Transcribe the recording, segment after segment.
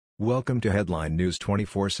Welcome to Headline News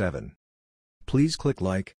 24/7. Please click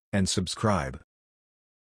like and subscribe.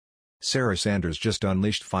 Sarah Sanders just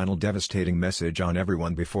unleashed final devastating message on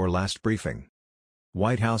everyone before last briefing.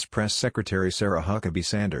 White House Press Secretary Sarah Huckabee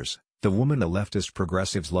Sanders, the woman the leftist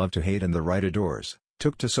progressives love to hate and the right adores,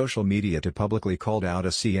 took to social media to publicly call out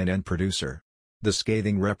a CNN producer. The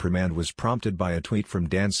scathing reprimand was prompted by a tweet from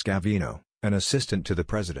Dan Scavino, an assistant to the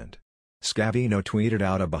president. Scavino tweeted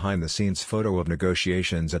out a behind-the-scenes photo of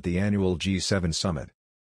negotiations at the annual G7 summit.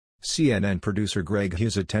 CNN producer Greg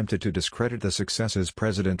Hughes attempted to discredit the successes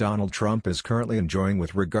President Donald Trump is currently enjoying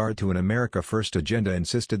with regard to an America First agenda,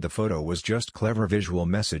 insisted the photo was just clever visual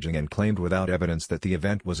messaging, and claimed without evidence that the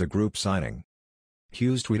event was a group signing.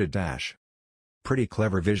 Hughes tweeted, "Pretty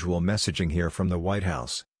clever visual messaging here from the White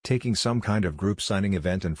House, taking some kind of group signing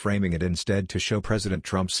event and framing it instead to show President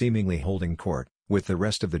Trump seemingly holding court, with the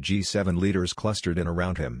rest of the G7 leaders clustered in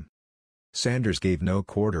around him." Sanders gave no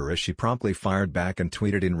quarter as she promptly fired back and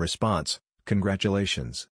tweeted in response,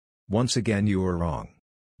 "Congratulations. Once again you were wrong.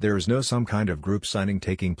 There is no some kind of group signing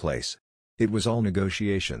taking place. It was all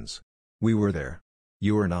negotiations. We were there.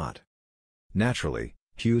 You were not." Naturally,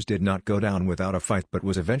 Hughes did not go down without a fight but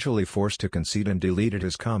was eventually forced to concede and deleted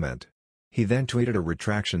his comment. He then tweeted a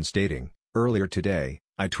retraction stating, "Earlier today,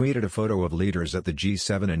 I tweeted a photo of leaders at the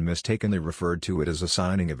G7 and mistakenly referred to it as a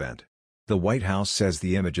signing event. The White House says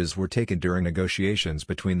the images were taken during negotiations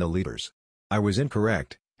between the leaders. I was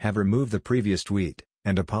incorrect, have removed the previous tweet,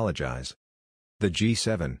 and apologize." The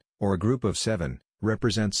G7, or a group of seven,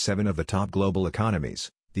 represents 7 of the top global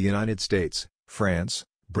economies: the United States, France,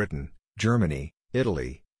 Britain, Germany,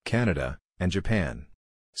 Italy, Canada, and Japan.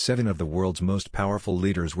 7 of the world's most powerful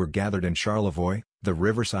leaders were gathered in Charlevoix, the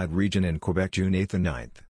Riverside region in Quebec, June 8 and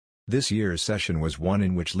 9. This year's session was one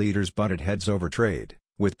in which leaders butted heads over trade,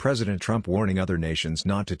 with President Trump warning other nations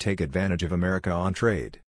not to take advantage of America on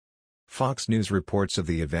trade. Fox News reports of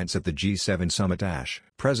the events at the G7 summit.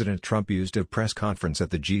 President Trump used a press conference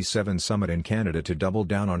at the G7 summit in Canada to double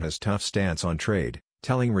down on his tough stance on trade,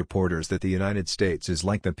 telling reporters that the United States is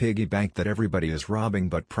like the piggy bank that everybody is robbing,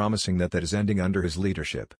 but promising that is ending under his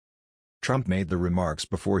leadership. Trump made the remarks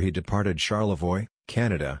before he departed Charlevoix,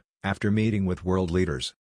 Canada, after meeting with world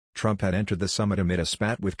leaders. Trump had entered the summit amid a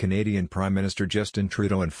spat with Canadian Prime Minister Justin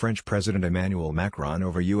Trudeau and French President Emmanuel Macron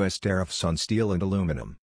over U.S. tariffs on steel and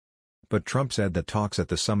aluminum. But Trump said that talks at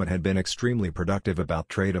the summit had been extremely productive about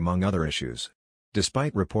trade, among other issues.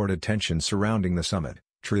 Despite reported tensions surrounding the summit,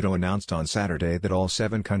 Trudeau announced on Saturday that all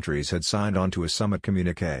 7 countries had signed on to a summit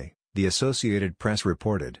communiqué, the Associated Press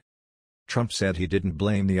reported. Trump said he didn't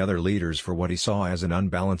blame the other leaders for what he saw as an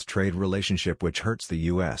unbalanced trade relationship which hurts the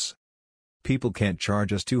U.S. "People can't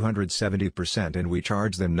charge us 270% and we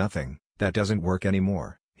charge them nothing, that doesn't work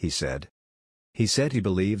anymore," he said. He said he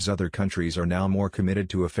believes other countries are now more committed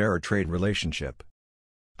to a fairer trade relationship.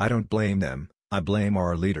 "I don't blame them, I blame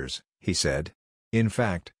our leaders," he said. "In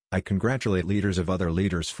fact, I congratulate leaders of other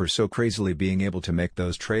leaders for so crazily being able to make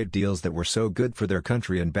those trade deals that were so good for their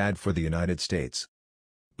country and bad for the United States."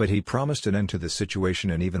 But he promised an end to the situation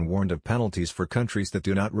and even warned of penalties for countries that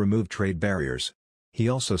do not remove trade barriers. He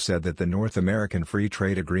also said that the North American Free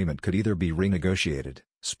Trade Agreement could either be renegotiated,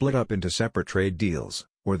 split up into separate trade deals,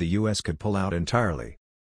 or the U.S. could pull out entirely.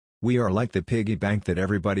 "We are like the piggy bank that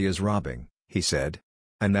everybody is robbing," he said.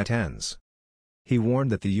 "And that ends." He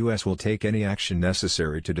warned that the U.S. will take any action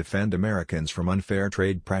necessary to defend Americans from unfair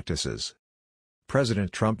trade practices.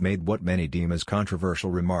 President Trump made what many deem as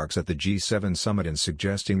controversial remarks at the G7 summit in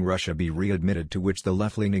suggesting Russia be readmitted, to which the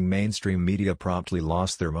left-leaning mainstream media promptly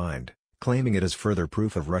lost their mind, claiming it as further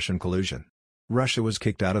proof of Russian collusion. Russia was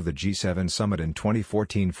kicked out of the G7 summit in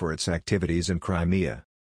 2014 for its activities in Crimea.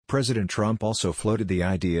 President Trump also floated the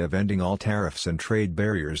idea of ending all tariffs and trade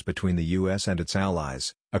barriers between the U.S. and its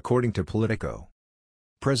allies, according to Politico.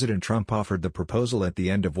 President Trump offered the proposal at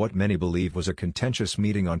the end of what many believe was a contentious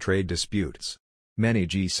meeting on trade disputes. Many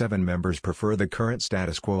G7 members prefer the current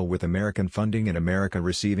status quo, with American funding and America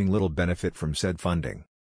receiving little benefit from said funding.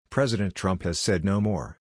 President Trump has said no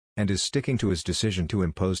more, and is sticking to his decision to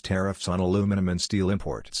impose tariffs on aluminum and steel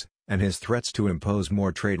imports, and his threats to impose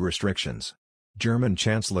more trade restrictions. German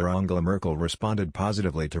Chancellor Angela Merkel responded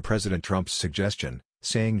positively to President Trump's suggestion,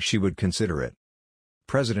 saying she would consider it.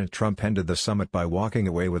 President Trump ended the summit by walking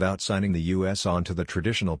away without signing the U.S. onto the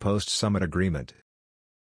traditional post-summit agreement.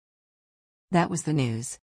 That was the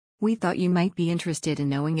news. We thought you might be interested in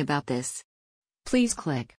knowing about this. Please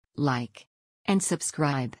click like and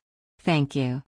subscribe. Thank you.